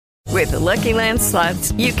With the Lucky Land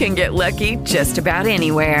Slots, you can get lucky just about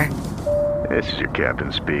anywhere. This is your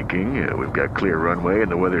captain speaking. We've got clear runway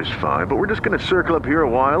and the weather's fine, but we're just going to circle up here a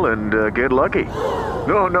while and get lucky.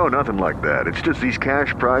 No, nothing like that. It's just these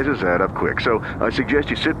cash prizes add up quick. So I suggest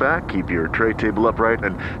you sit back, keep your tray table upright,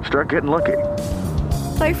 and start getting lucky.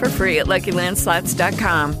 Play for free at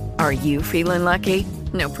LuckyLandSlots.com. Are you feeling lucky?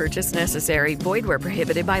 No purchase necessary. Void where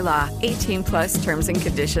prohibited by law. 18 plus terms and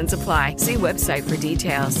conditions apply. See website for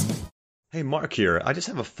details. Hey, Mark here. I just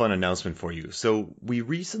have a fun announcement for you. So we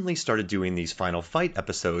recently started doing these Final Fight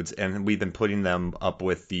episodes, and we've been putting them up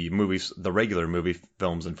with the movies, the regular movie,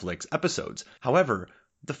 films, and flicks episodes. However,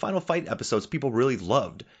 the Final Fight episodes people really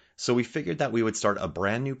loved. So we figured that we would start a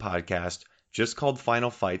brand new podcast just called Final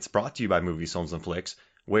Fights, brought to you by Movies, Films, and Flicks,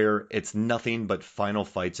 where it's nothing but final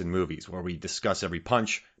fights in movies, where we discuss every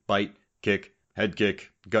punch, bite, kick, head kick,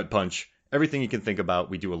 gut punch, everything you can think about.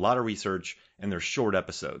 We do a lot of research, and they're short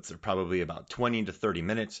episodes. They're probably about 20 to 30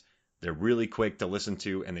 minutes. They're really quick to listen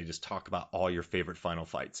to, and they just talk about all your favorite final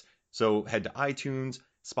fights. So head to iTunes,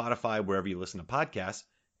 Spotify, wherever you listen to podcasts,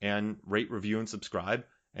 and rate, review, and subscribe,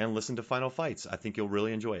 and listen to Final Fights. I think you'll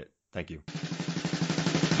really enjoy it. Thank you.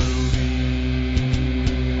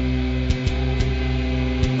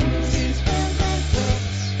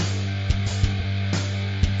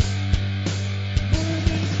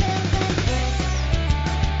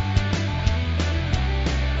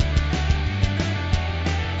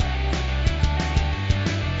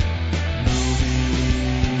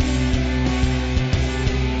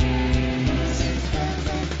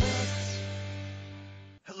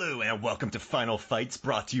 Welcome to Final Fights,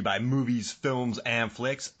 brought to you by Movies, Films, and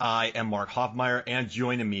Flicks. I am Mark Hoffmeyer, and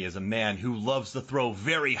joining me is a man who loves to throw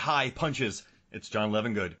very high punches. It's John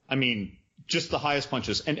Levengood. I mean, just the highest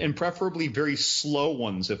punches, and preferably very slow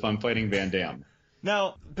ones if I'm fighting Van Damme.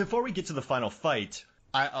 Now, before we get to the final fight,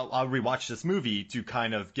 I'll rewatch this movie to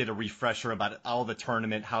kind of get a refresher about all the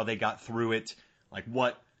tournament, how they got through it, like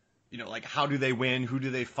what, like how do they win, who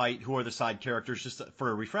do they fight, who are the side characters, just for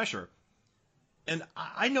a refresher. And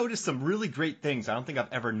I noticed some really great things I don't think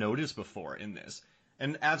I've ever noticed before in this.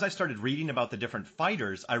 And as I started reading about the different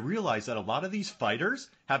fighters, I realized that a lot of these fighters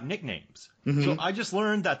have nicknames. Mm-hmm. So I just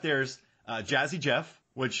learned that there's Jazzy Jeff,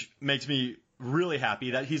 which makes me really happy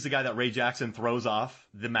that he's the guy that Ray Jackson throws off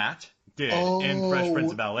the mat in Fresh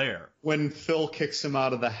Prince of Bel-Air. When Phil kicks him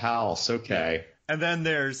out of the house, okay. Yeah. And then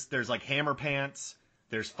there's like Hammer Pants,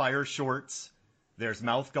 there's Fire Shorts, there's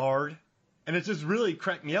Mouth Guard. And it just really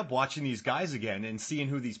cracked me up watching these guys again and seeing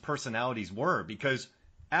who these personalities were. Because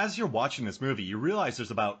as you're watching this movie, you realize there's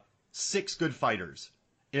about 6 good fighters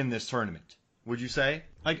in this tournament. Would you say?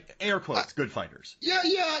 Like, air quotes, good fighters. Yeah.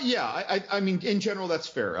 I mean, in general, that's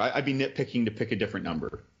fair. I'd be nitpicking to pick a different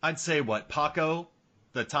number. I'd say, Paco,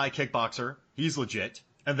 the Thai kickboxer, he's legit.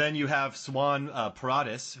 And then you have Swan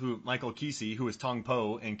Paradis, Michael Kesey, who is Tong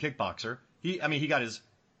Po in kickboxer. He got his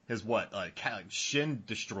shin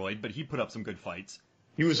destroyed, but he put up some good fights.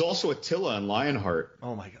 He was also Attila in Lionheart.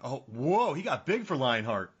 Oh my god! Oh, whoa! He got big for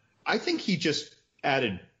Lionheart. I think he just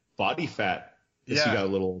added body fat as he got a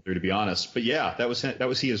little older, to be honest. But yeah, that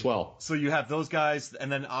was he as well. So you have those guys,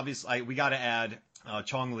 and then obviously we got to add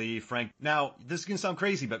Chong Li, Frank. Now this is gonna sound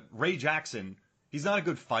crazy, but Ray Jackson, he's not a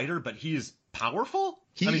good fighter, but he is powerful.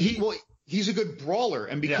 He's a good brawler,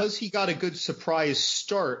 and because he got a good surprise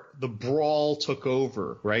start, the brawl took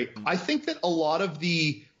over, right? I think that a lot of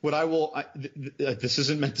this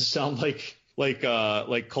isn't meant to sound like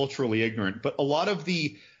culturally ignorant, but a lot of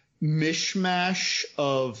the mishmash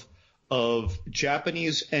of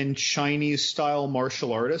Japanese and Chinese style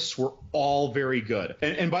martial artists were all very good.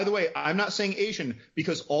 And by the way, I'm not saying Asian,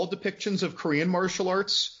 because all depictions of Korean martial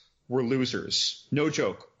arts were losers. No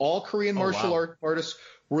joke. All Korean martial artists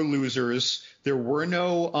were losers. There were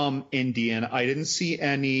no Indian. I didn't see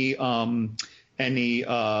any there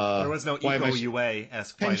was no Iko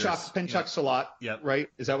Ue-esque fighters. Penchak Salat, right?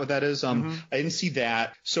 Is that what that is? I didn't see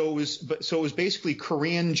that. So it was basically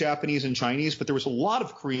Korean, Japanese, and Chinese, but there was a lot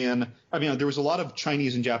of there was a lot of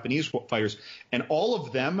Chinese and Japanese fighters, and all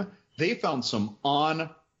of them, they found some on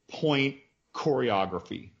point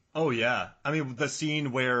choreography. Oh yeah. I mean, the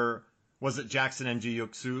scene where was it Jackson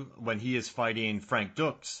Njiyuksu when he is fighting Frank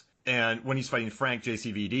Dux, and when he's fighting Frank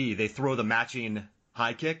JCVD, they throw the matching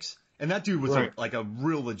high kicks, and that dude was like a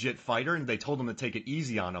real legit fighter, and they told him to take it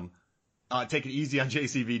easy on him, take it easy on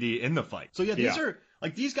JCVD in the fight. So these are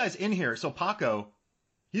like these guys in here. So Paco,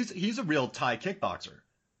 he's a real Thai kickboxer,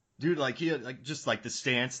 dude. Like he like just like the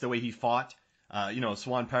stance, the way he fought.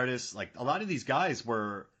 Swan Paradis, like a lot of these guys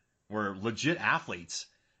were legit athletes.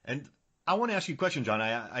 And I want to ask you a question, John.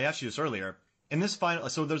 I asked you this earlier. In this final,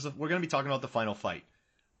 we're going to be talking about the final fight.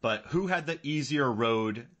 but who had the easier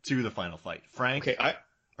road to the final fight, Frank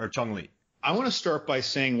or Chong Li? I want to start by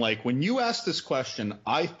saying, like, when you asked this question,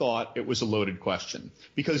 I thought it was a loaded question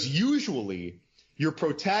because usually your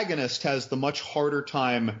protagonist has the much harder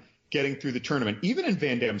time getting through the tournament, even in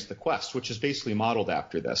Van Damme's The Quest, which is basically modeled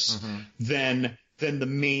after this, than the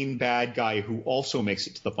main bad guy who also makes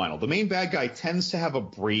it to the final. The main bad guy tends to have a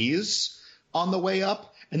breeze on the way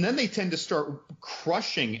up, and then they tend to start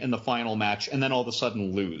crushing in the final match and then all of a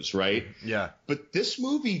sudden lose, right? Yeah. But this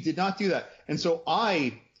movie did not do that. And so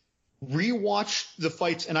I rewatched the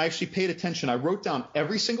fights and I actually paid attention. I wrote down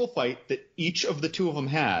every single fight that each of the two of them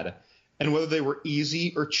had and whether they were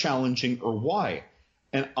easy or challenging or why.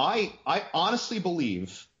 And I honestly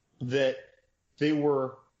believe that they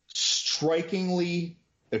were strikingly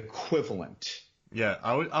equivalent. Yeah,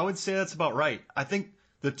 I would say that's about right. I think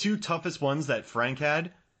the two toughest ones that Frank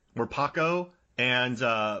had were Paco and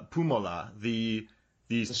Pumola, the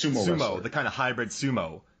sumo wrestler. The kind of hybrid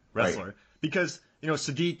sumo wrestler. Right. Because,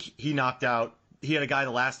 Sadiq, he knocked out. He had a guy,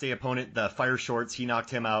 the last day opponent, the Fire Shorts, he knocked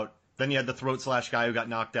him out. Then you had the throat slash guy who got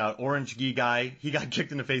knocked out. Orange Gi guy, he got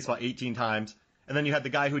kicked in the face about 18 times. And then you had the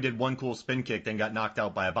guy who did one cool spin kick and got knocked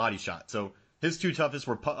out by a body shot. So his two toughest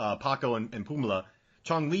were Paco and Pumola.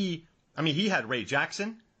 Chong Li, he had Ray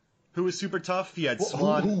Jackson, who was super tough. He had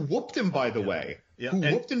Swan. Who whooped him, by the way. Yeah. Who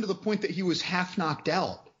whooped him to the point that he was half knocked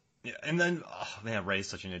out. Yeah, and then, Ray's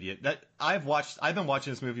such an idiot. I've been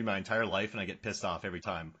watching this movie my entire life, and I get pissed off every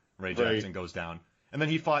time Ray Jackson goes down. And then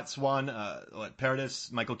he fought Swan,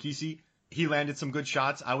 Paradis, Michael Kesey. He landed some good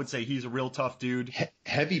shots. I would say he's a real tough dude.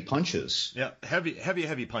 Heavy punches. Yeah,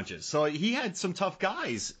 heavy punches. So he had some tough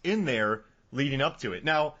guys in there leading up to it.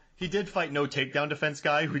 Now, he did fight no takedown defense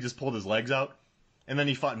guy who just pulled his legs out. And then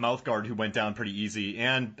he fought Mouthguard, who went down pretty easy,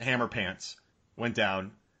 and Hammer Pants went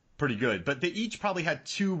down pretty good. But they each probably had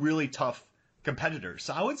two really tough competitors.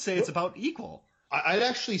 So I would say it's about equal. I'd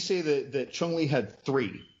actually say that Chong Li had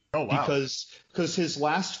three. Oh, wow. Because his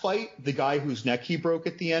last fight, the guy whose neck he broke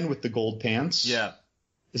at the end with the gold pants. Yeah.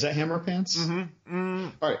 Is that Hammer Pants? Mm-hmm.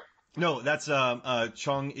 All right. No, that's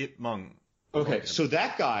Chong Ip Mung. Okay, so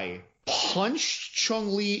that guy punched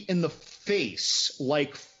Chong Li in the face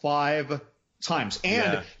like 5 times.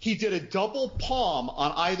 And he did a double palm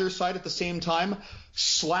on either side at the same time,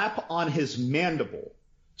 slap on his mandible.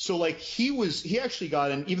 So like he actually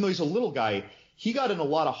got in, even though he's a little guy, he got in a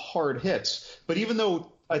lot of hard hits. But even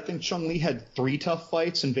though I think Chong Li had 3 tough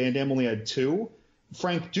fights and Van Damme only had 2,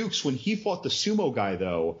 Frank Dukes, when he fought the sumo guy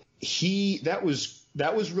though, that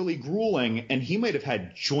was really grueling, and he might have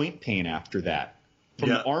had joint pain after that from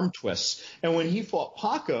the arm twists. And when he fought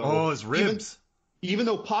Paco, his ribs. Even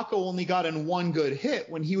though Paco only got in 1 good hit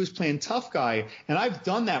when he was playing tough guy, and I've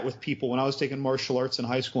done that with people when I was taking martial arts in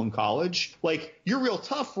high school and college, like, you're real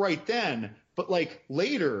tough right then, but like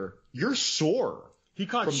later, you're sore. He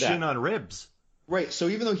caught shin on ribs. Right. So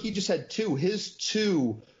even though he just had 2, his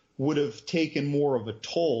 2 would have taken more of a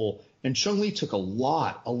toll. And Chong Li took a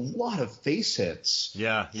lot of face hits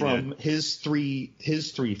from his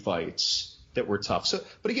three fights that were tough. So,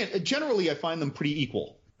 but again, generally I find them pretty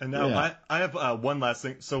equal. And now I have one last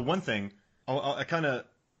thing. So one thing, I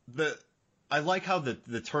like how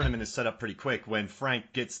the tournament is set up pretty quick. When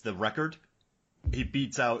Frank gets the record, he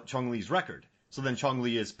beats out Chong Li's record. So then Chong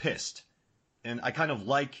Li is pissed. And I kind of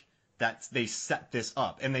like that they set this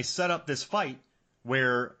up. And they set up this fight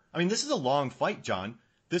where, this is a long fight, John.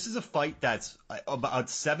 This is a fight that's about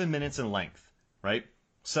 7 minutes in length, right?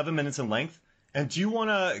 7 minutes in length. And do you want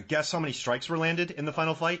to guess how many strikes were landed in the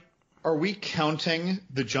final fight? Are we counting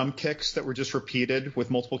the jump kicks that were just repeated with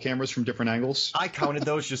multiple cameras from different angles? I counted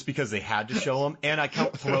those just because they had to show them. And I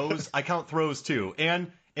count throws. I count throws too.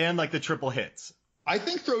 And like the triple hits. I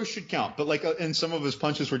think throws should count, but like, and some of his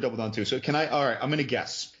punches were double down too. So all right, I'm going to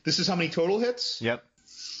guess. This is how many total hits? Yep.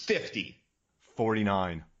 50.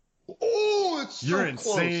 49. Oh, it's so You're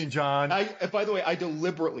insane, close. John. By the way, I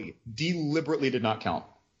deliberately did not count.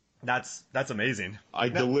 That's amazing. I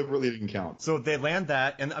deliberately didn't count. So they land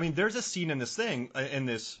that, and there's a scene in this thing, in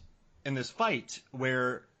this fight,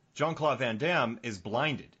 where Jean-Claude Van Damme is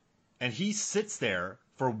blinded, and he sits there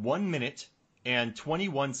for 1 minute and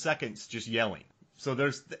 21 seconds just yelling. So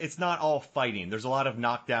it's not all fighting. There's a lot of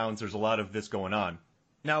knockdowns. There's a lot of this going on.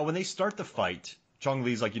 Now, when they start the fight, Chong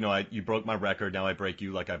Li's like, you broke my record. Now I break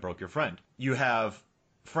you like I broke your friend. You have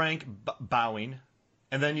Frank bowing,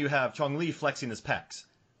 and then you have Chong Li flexing his pecs.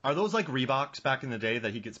 Are those like Reeboks back in the day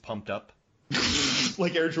that he gets pumped up?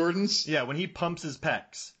 Like Air Jordans? Yeah, when he pumps his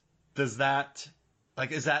pecs, is that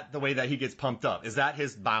the way that he gets pumped up? Is that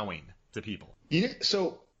his bowing to people?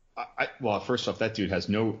 So Well, first off, that dude has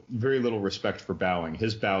very little respect for bowing.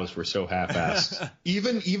 His bows were so half-assed.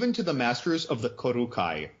 even to the masters of the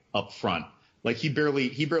Korukai up front, like he barely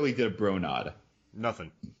did a bro nod.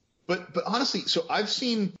 Nothing. But honestly, so I've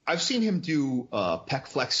seen him do pec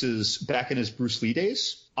flexes back in his Bruce Lee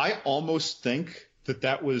days. I almost think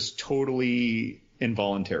that was totally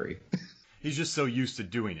involuntary. He's just so used to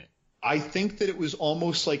doing it. I think that it was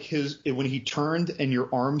almost like when he turned and your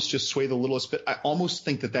arms just sway the littlest bit. I almost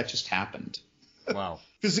think that just happened. Wow.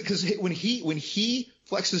 Because when he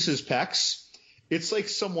flexes his pecs, it's like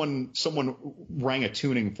someone rang a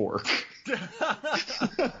tuning fork.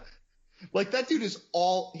 Like that dude is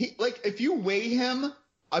if you weigh him,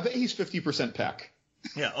 I bet he's 50% pec.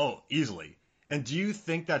 Yeah. Oh, easily. And do you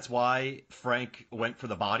think that's why Frank went for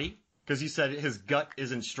the body? Because he said his gut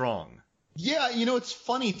isn't strong. Yeah, it's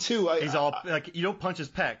funny too. He's all like, you don't punch his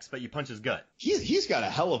pecs, but you punch his gut. He's got a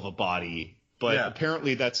hell of a body, but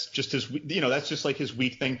apparently that's just that's just like his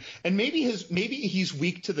weak thing. And maybe he's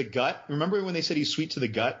weak to the gut. Remember when they said he's sweet to the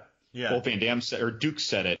gut? Yeah. Well, Van Damme said, or Duke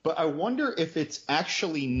said it. But I wonder if it's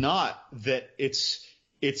actually not that it's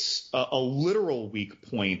a literal weak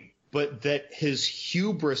point, but that his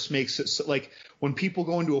hubris makes it so, like when people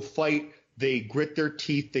go into a fight, they grit their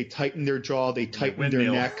teeth, they tighten their jaw, they tighten their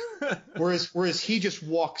neck. Whereas he just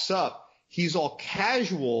walks up, he's all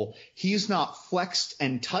casual, he's not flexed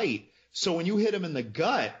and tight. So when you hit him in the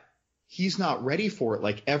gut, he's not ready for it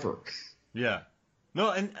like ever. Yeah.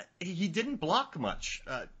 No, and he didn't block much.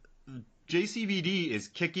 JCVD is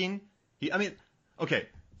kicking. Okay,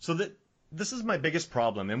 so this is my biggest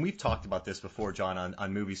problem, and we've talked about this before, John,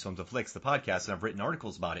 on Movies, Films, and Flicks, the podcast, and I've written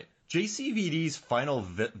articles about it. JCVD's final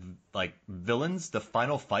villains, the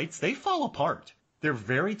final fights, they fall apart. They're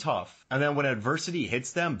very tough, and then when adversity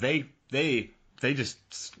hits them, they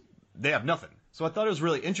have nothing. So I thought it was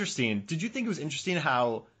really interesting. Did you think it was interesting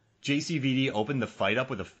how JCVD opened the fight up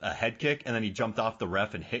with a head kick, and then he jumped off the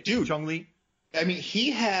ref and hit Chung Lee? I mean,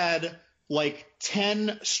 he had like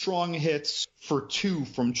 10 strong hits for 2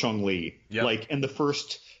 from Chung Lee, like in the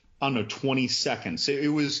first, 20 seconds.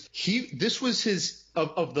 This was his,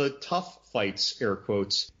 of the tough fights, air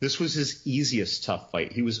quotes, this was his easiest tough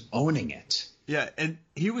fight. He was owning it. Yeah, and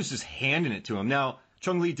he was just handing it to him. Now,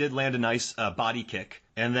 Chung Lee did land a nice body kick,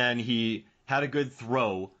 and then he had a good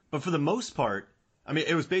throw, but for the most part,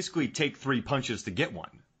 it was basically take 3 punches to get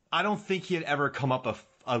one. I don't think he had ever come up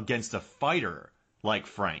against a fighter like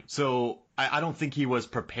Frank. So I don't think he was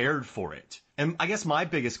prepared for it. And I guess my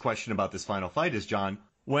biggest question about this final fight is, John,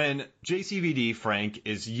 when JCVD Frank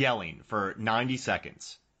is yelling for 90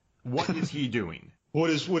 seconds, what is he doing?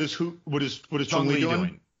 What is Chung Lee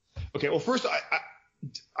doing? Okay, well, first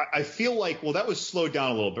I feel like, that was slowed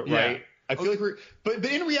down a little bit, right? Yeah. I feel like but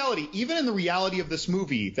in reality, even in the reality of this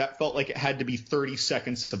movie, that felt like it had to be 30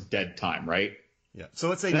 seconds of dead time, right? Yeah. So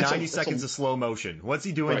let's say 90 seconds of slow motion. What's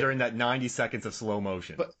he doing during that 90 seconds of slow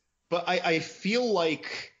motion? But I feel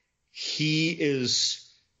like he is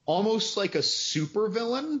almost like a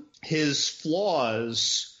supervillain. His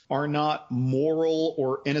flaws are not moral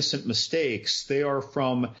or innocent mistakes. They are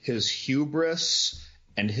from his hubris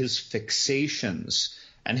and his fixations.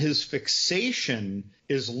 And his fixation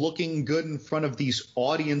is looking good in front of these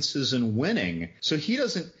audiences and winning. So he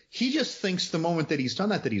just thinks the moment that he's done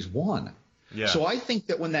that he's won. Yeah. So I think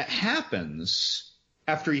that when that happens,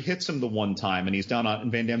 after he hits him the one time and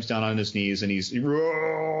and Van Damme's down on his knees and he's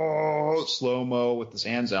slow-mo with his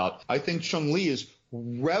hands out, I think Chung Lee is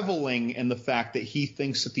reveling in the fact that he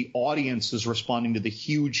thinks that the audience is responding to the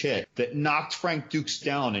huge hit that knocked Frank Dukes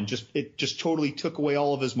down and it just totally took away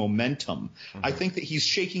all of his momentum. Mm-hmm. I think that he's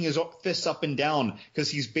shaking his fists up and down because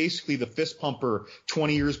he's basically the fist pumper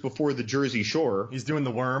 20 years before the Jersey Shore. He's doing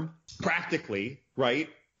the worm. Practically, right?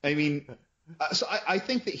 So I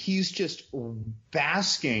think that he's just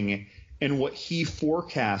basking in what he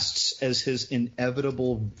forecasts as his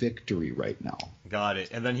inevitable victory right now. Got it.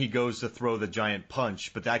 And then he goes to throw the giant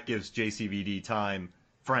punch, but that gives JCVD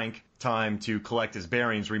Frank time to collect his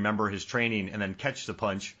bearings, remember his training, and then catch the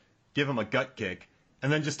punch, give him a gut kick,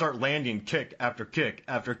 and then just start landing kick after kick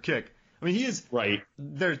after kick. He is right.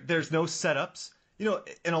 There's no setups.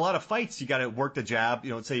 In a lot of fights, you got to work the jab.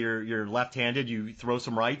 Say you're left-handed, you throw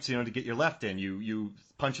some rights, to get your left in. You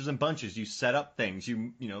punches and bunches. You set up things.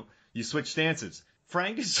 You switch stances.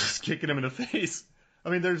 Frank is just kicking him in the face.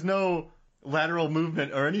 There's no lateral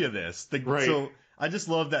movement or any of this. Right. So I just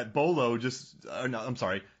love that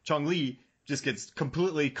Chung Lee just gets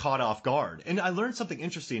completely caught off guard. And I learned something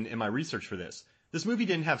interesting in my research for this. This movie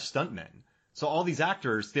didn't have stuntmen. So all these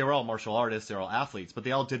actors, they were all martial artists, they were all athletes, but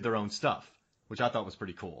they all did their own stuff, which I thought was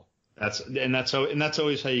pretty cool. That's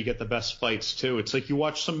always how you get the best fights too. It's like you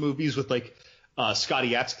watch some movies with like Scott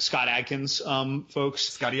Adkins folks,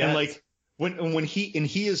 Scotty and Adkins. like when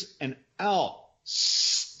he is an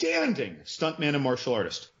outstanding stuntman and martial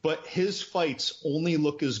artist, but his fights only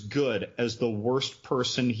look as good as the worst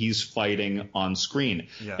person he's fighting on screen.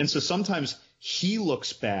 Yeah. And so sometimes he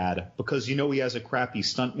looks bad because he has a crappy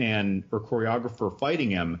stuntman or choreographer fighting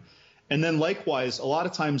him. And then likewise, a lot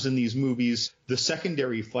of times in these movies, the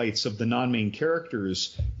secondary fights of the non-main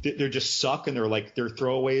characters, they're just suck and they're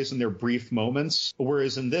throwaways and they're brief moments.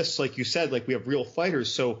 Whereas in this, like you said, like we have real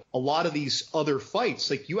fighters. So a lot of these other fights,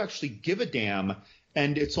 like you actually give a damn.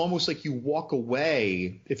 And it's almost like you walk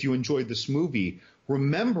away, if you enjoyed this movie,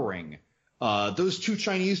 remembering those two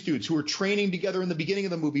Chinese dudes who were training together in the beginning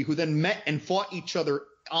of the movie, who then met and fought each other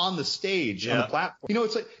on the stage, on the platform.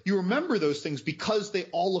 It's like you remember those things because they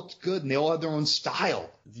all looked good and they all had their own style.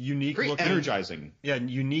 Unique Very looking. energizing. Yeah,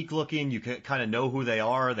 unique looking. You can kind of know who they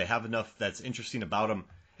are. They have enough that's interesting about them.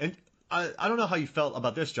 And I don't know how you felt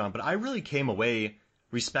about this, John, but I really came away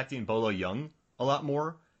respecting Bolo Yeung a lot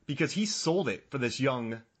more because he sold it for this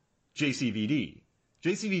young JCVD.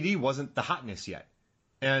 JCVD wasn't the hotness yet.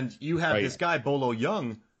 And you have this guy, Bolo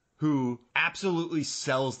Yeung, who absolutely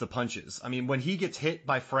sells the punches. I mean, when he gets hit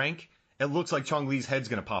by Frank, it looks like Chong Li's head's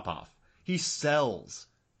going to pop off. He sells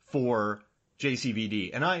for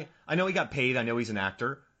JCVD. And I know he got paid. I know he's an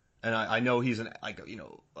actor. And I know he's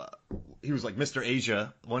he was like Mr.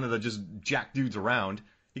 Asia, one of the just jack dudes around.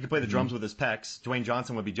 He could play the drums with his pecs. Dwayne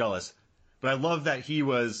Johnson would be jealous. But I love that he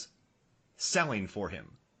was selling for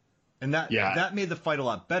him. And that made the fight a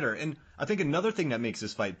lot better. And I think another thing that makes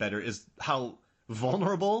this fight better is how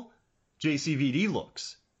vulnerable JCVD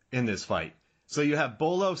looks in this fight. So you have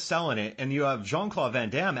Bolo selling it, and you have Jean-Claude Van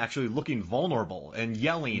Damme actually looking vulnerable and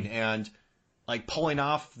yelling and like pulling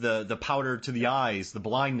off the powder to the eyes, the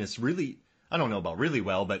blindness. Really, I don't know about really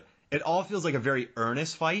well, but it all feels like a very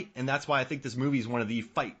earnest fight, and that's why I think this movie is one of the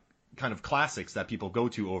fight kind of classics that people go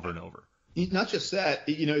to over and over. Not just that,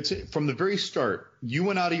 it's from the very start, you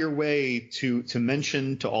went out of your way to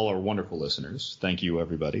mention to all our wonderful listeners, thank you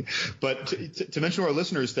everybody, but to mention to our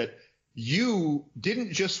listeners that you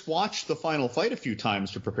didn't just watch the final fight a few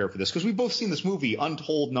times to prepare for this, because we've both seen this movie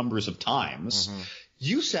untold numbers of times. Mm-hmm.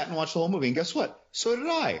 You sat and watched the whole movie, and guess what? So did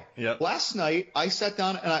I. Yep. Last night, I sat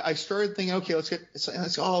down and I started thinking, okay, let's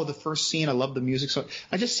the first scene, I love the music. So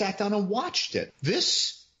I just sat down and watched it.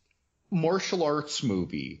 This martial arts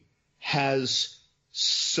movie has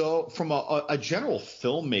from a general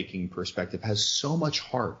filmmaking perspective, has so much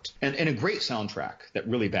heart and a great soundtrack that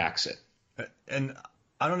really backs it. And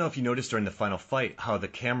I don't know if you noticed during the final fight how the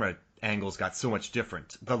camera angles got so much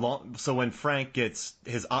different. So when Frank gets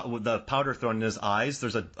the powder thrown in his eyes,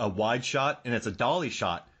 there's a wide shot and it's a dolly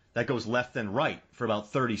shot that goes left and right for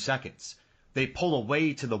about 30 seconds. They pull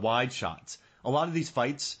away to the wide shots. A lot of these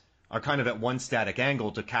fights are kind of at one static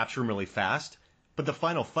angle to capture them really fast. But the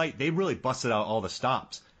final fight, they really busted out all the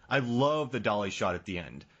stops. I love the dolly shot at the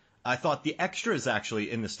end. I thought the extras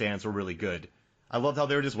actually in the stands were really good. I loved how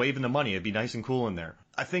they were just waving the money. It'd be nice and cool in there.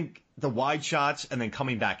 I think the wide shots and then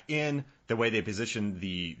coming back in, the way they positioned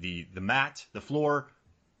the mat, the floor,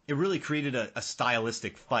 it really created a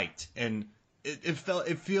stylistic fight. And it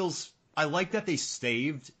feels, I like that they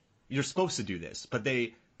saved, you're supposed to do this, but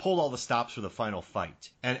they pulled all the stops for the final fight.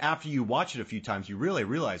 And after you watch it a few times, you really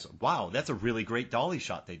realize, wow, that's a really great dolly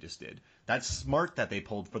shot they just did. That's smart that they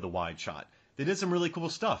pulled for the wide shot. They did some really cool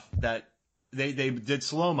stuff that they did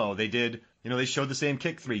slow-mo. They did, they showed the same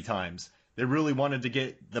kick 3 times. They really wanted to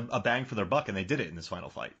get a bang for their buck, and they did it in this final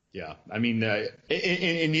fight. Yeah, I mean,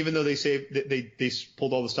 and even though they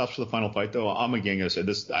pulled all the stops for the final fight, though, I'm again going to say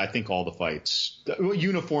this. I think all the fights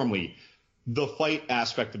uniformly, the fight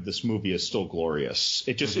aspect of this movie is still glorious.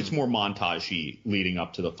 It's more montagey leading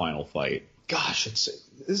up to the final fight. Gosh,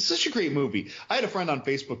 it's such a great movie. I had a friend on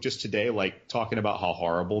Facebook just today, like, talking about how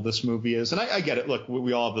horrible this movie is. And I get it. Look,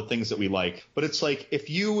 we all have the things that we like. But it's like, if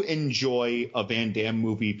you enjoy a Van Damme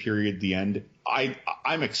movie, period, the end,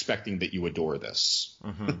 I'm expecting that you adore this.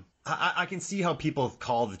 Mm-hmm. I can see how people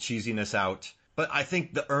call the cheesiness out. But I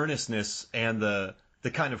think the earnestness and the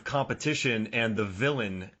kind of competition and the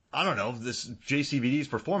villain, I don't know, this JCVD's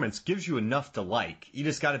performance gives you enough to like. You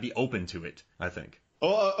just got to be open to it, I think.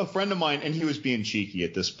 Oh, a friend of mine, and he was being cheeky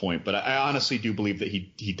at this point, but I honestly do believe that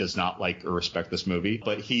he does not like or respect this movie.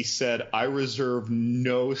 But he said, I reserve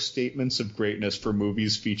no statements of greatness for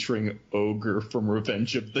movies featuring Ogre from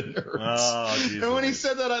Revenge of the Nerds. Oh, and when he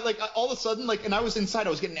said that, I all of a sudden, and I was inside, I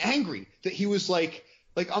was getting angry that he was like,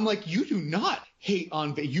 I'm like, you do not hate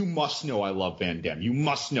on. You must know I love Van Damme. You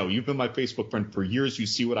must know. You've been my Facebook friend for years. You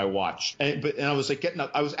see what I watch. And I was like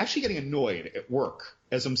I was actually getting annoyed at work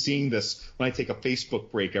as I'm seeing this when I take a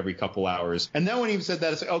Facebook break every couple hours. And then when he said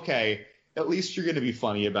that, it's like, okay, at least you're going to be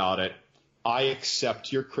funny about it. I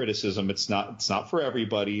accept your criticism. It's not for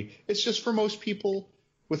everybody. It's just for most people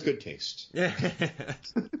with good taste. Yeah.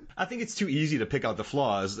 I think it's too easy to pick out the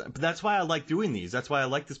flaws, but that's why I like doing these. That's why I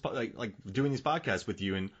like this, like doing these podcasts with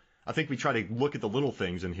you. And I think we try to look at the little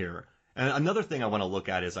things in here. And another thing I want to look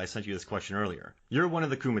at is I sent you this question earlier. You're one of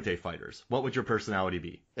the Kumite fighters. What would your personality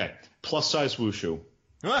be? Okay. Plus size wushu.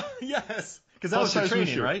 Yes. Because that was your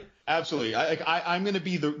training, right? Absolutely. I'm going to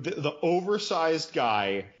be the oversized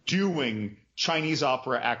guy doing Chinese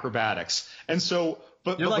opera acrobatics. And so,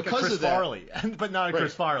 but you're like because a Chris of that, Farley, but not a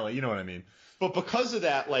Chris Farley. You know what I mean? But because of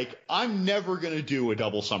that, like, I'm never going to do a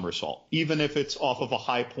double somersault, even if it's off of a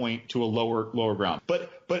high point to a lower ground.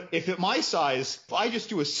 But if at my size, if I just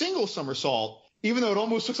do a single somersault, even though it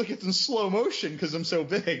almost looks like it's in slow motion because I'm so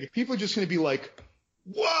big, people are just going to be like,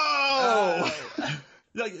 whoa!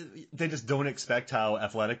 Like, they just don't expect how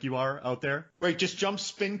athletic you are out there. Right, just jump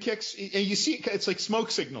spin kicks, and you see it's like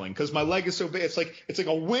smoke signaling because my leg is so big. It's like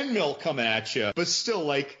a windmill coming at you, but still,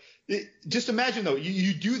 like, just imagine though,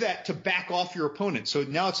 you do that to back off your opponent. So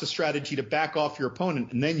now it's a strategy to back off your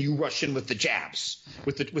opponent, and then you rush in with the jabs,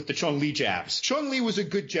 with the Chong Li jabs. Chong Li was a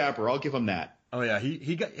good jabber, I'll give him that. Oh yeah,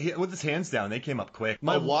 he got with his hands down. They came up quick.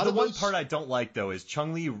 The one part I don't like though is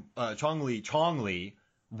Chong Li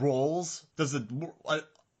rolls. Does a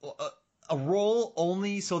roll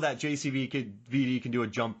only so that JCVD can do a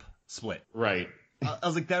jump split. Right. I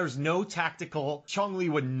was like, there's no tactical. Chong Li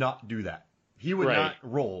would not do that. He would not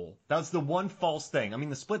roll. That's the one false thing. I mean,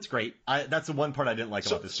 the split's great. That's the one part I didn't like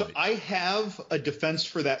about this fight. So I have a defense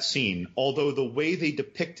for that scene, although the way they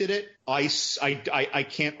depicted it, I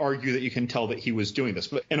can't argue that you can tell that he was doing this.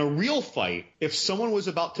 But in a real fight, if someone was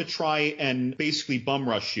about to try and basically bum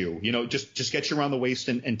rush you, just get you around the waist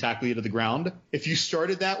and tackle you to the ground, if you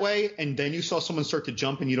started that way and then you saw someone start to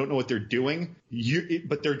jump and you don't know what they're doing,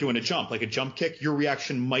 but they're doing a jump, like a jump kick, your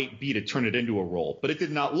reaction might be to turn it into a roll. But it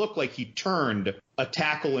did not look like he turned a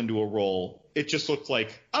tackle into a roll. It just looked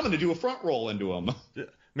like, I'm going to do a front roll into him.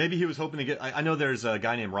 Maybe he was hoping to get... I know there's a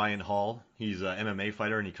guy named Ryan Hall. He's an MMA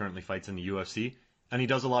fighter, and he currently fights in the UFC. And he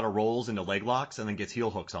does a lot of rolls into leg locks and then gets heel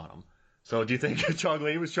hooks on them. So do you think Chong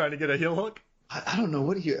Li was trying to get a heel hook? I don't know.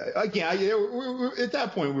 At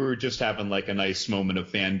that point, we were just having like a nice moment of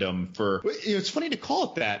fandom for... it's funny to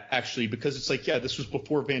call it that, actually, because it's like, this was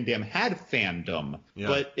before Van Damme had fandom. Yeah.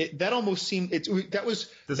 But that almost seemed... This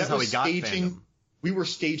is how he got fandom. We were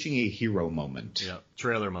staging a hero moment. Yeah,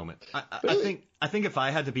 trailer moment. I think if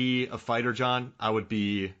I had to be a fighter, John, I would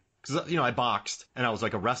be, because I boxed and I was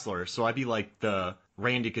like a wrestler, so I'd be like the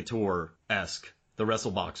Randy Couture-esque, the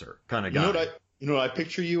wrestle boxer kind of guy. You know what I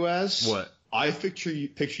picture you as? What? I picture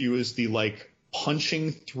you as the like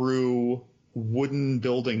punching through wooden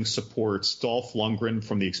building supports Dolph Lundgren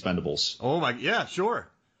from The Expendables. Oh my, yeah, sure.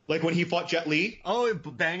 Like when he fought Jet Li. Oh,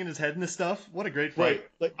 banging his head into stuff. What a great fight.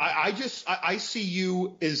 Right. Like I see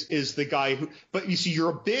you as the guy who, but you see, you're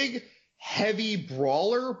a big, heavy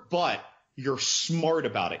brawler, but you're smart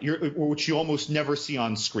about it. Which you almost never see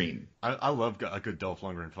on screen. I love a good Dolph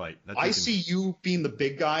Lundgren fight. I see you being the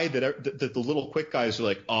big guy that the little quick guys are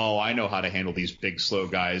like, oh, I know how to handle these big, slow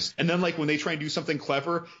guys. And then like when they try and do something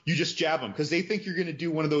clever, you just jab them because they think you're going to do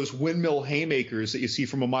one of those windmill haymakers that you see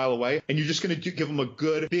from a mile away. And you're just going to give them a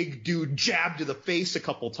good big dude jab to the face a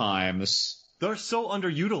couple times. They're so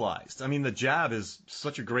underutilized. I mean, the jab is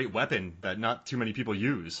such a great weapon that not too many people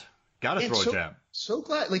use. Gotta throw a jab. So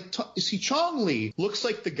glad. Like, see, Chong Li looks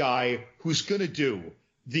like the guy who's going to do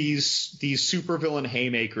these supervillain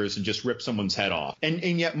haymakers and just rip someone's head off. And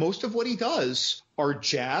yet most of what he does are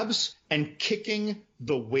jabs and kicking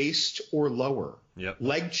the waist or lower. Yep.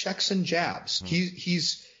 Leg checks and jabs.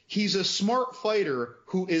 He's a smart fighter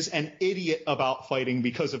who is an idiot about fighting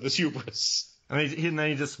because of this hubris. And then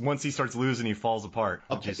he just, once he starts losing, he falls apart.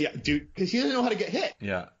 Okay, yeah, dude, because he doesn't know how to get hit.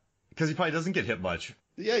 Yeah, because he probably doesn't get hit much.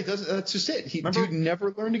 Yeah, he doesn't. That's just it. Dude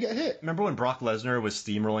never learned to get hit. Remember when Brock Lesnar was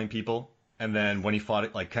steamrolling people, and then when he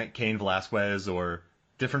fought like Cain Velasquez or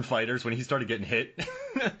different fighters, when he started getting hit?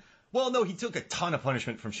 Well, no, he took a ton of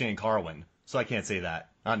punishment from Shane Carwin, so I can't say that.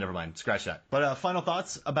 Never mind. Scratch that. But final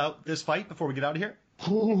thoughts about this fight before we get out of here?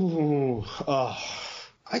 Ooh,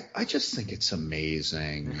 I just think it's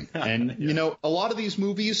amazing. And, yeah. A lot of these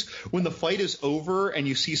movies, when the fight is over and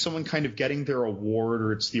you see someone kind of getting their award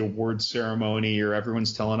or it's the award ceremony or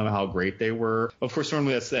everyone's telling them how great they were. Of course,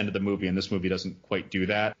 normally that's the end of the movie, and this movie doesn't quite do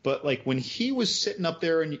that. But like when he was sitting up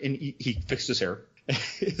there and he fixed his hair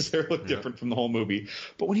His hair looked different from the whole movie.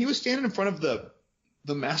 But when he was standing in front of the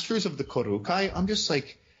Masters of the Korukai, I'm just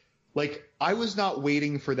like I was not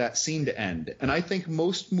waiting for that scene to end. And I think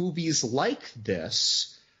most movies like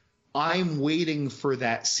this, I'm waiting for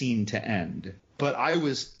that scene to end. But I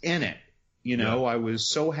was in it. You know, I was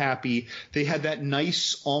so happy. They had that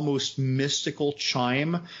nice, almost mystical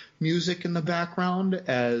chime music in the background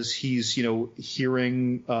as he's,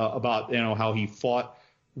 hearing about, how he fought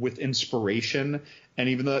with inspiration. And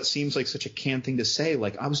even though that seems like such a canned thing to say,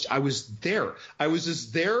 like I was there. I was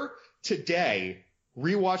as there today,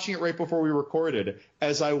 rewatching it right before we recorded,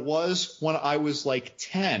 as I was when I was like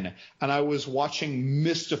 10 and I was watching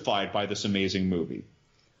Mystified by this amazing movie.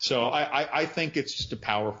 So I think it's just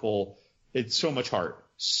it's so much heart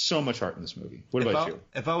in this movie. What about you?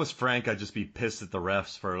 If I was Frank, I'd just be pissed at the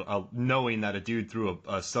refs for knowing that a dude threw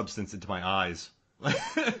a substance into my eyes.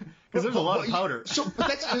 Because there's a lot of powder. But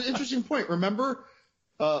that's an interesting point. Remember,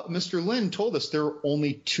 Mr. Lin told us there are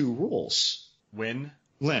only 2 rules.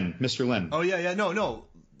 Mr. Lin. Oh, yeah. No.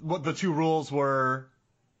 What the 2 rules were,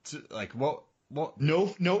 what?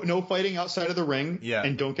 No fighting outside of the ring. Yeah.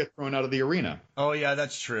 And don't get thrown out of the arena. Oh, yeah,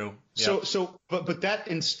 that's true. Yeah. But that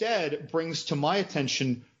instead brings to my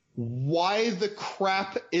attention, why the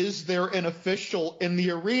crap is there an official in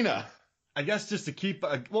the arena? I guess just to keep,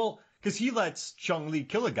 because he lets Chun-Li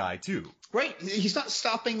kill a guy too. Right. He's not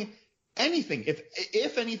stopping anything.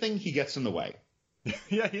 If anything, he gets in the way.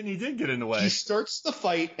 Yeah, and he did get in the way. He starts the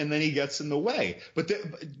fight and then he gets in the way. But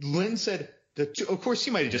Lin said, of course,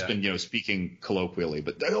 he might have just been, speaking colloquially,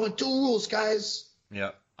 but there are only 2 rules, guys.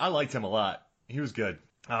 Yeah, I liked him a lot. He was good.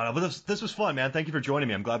 But this was fun, man. Thank you for joining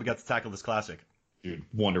me. I'm glad we got to tackle this classic. Dude,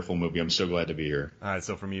 wonderful movie. I'm so glad to be here. All right,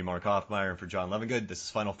 so for me, Mark Hoffmeyer, and for John Levingood, this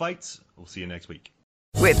is Final Fights. We'll see you next week.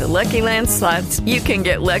 With the Lucky Land Slots, you can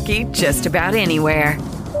get lucky just about anywhere.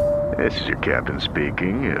 This is your captain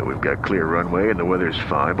speaking. We've got clear runway and the weather's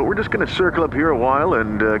fine, but we're just going to circle up here a while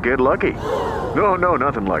and get lucky. No,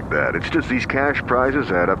 nothing like that. It's just these cash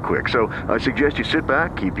prizes add up quick. So I suggest you sit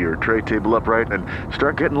back, keep your tray table upright, and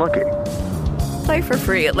start getting lucky. Play for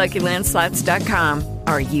free at LuckyLandSlots.com.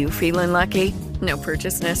 Are you feeling lucky? No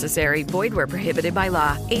purchase necessary. Void where prohibited by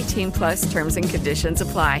law. 18+ terms and conditions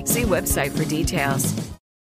apply. See website for details.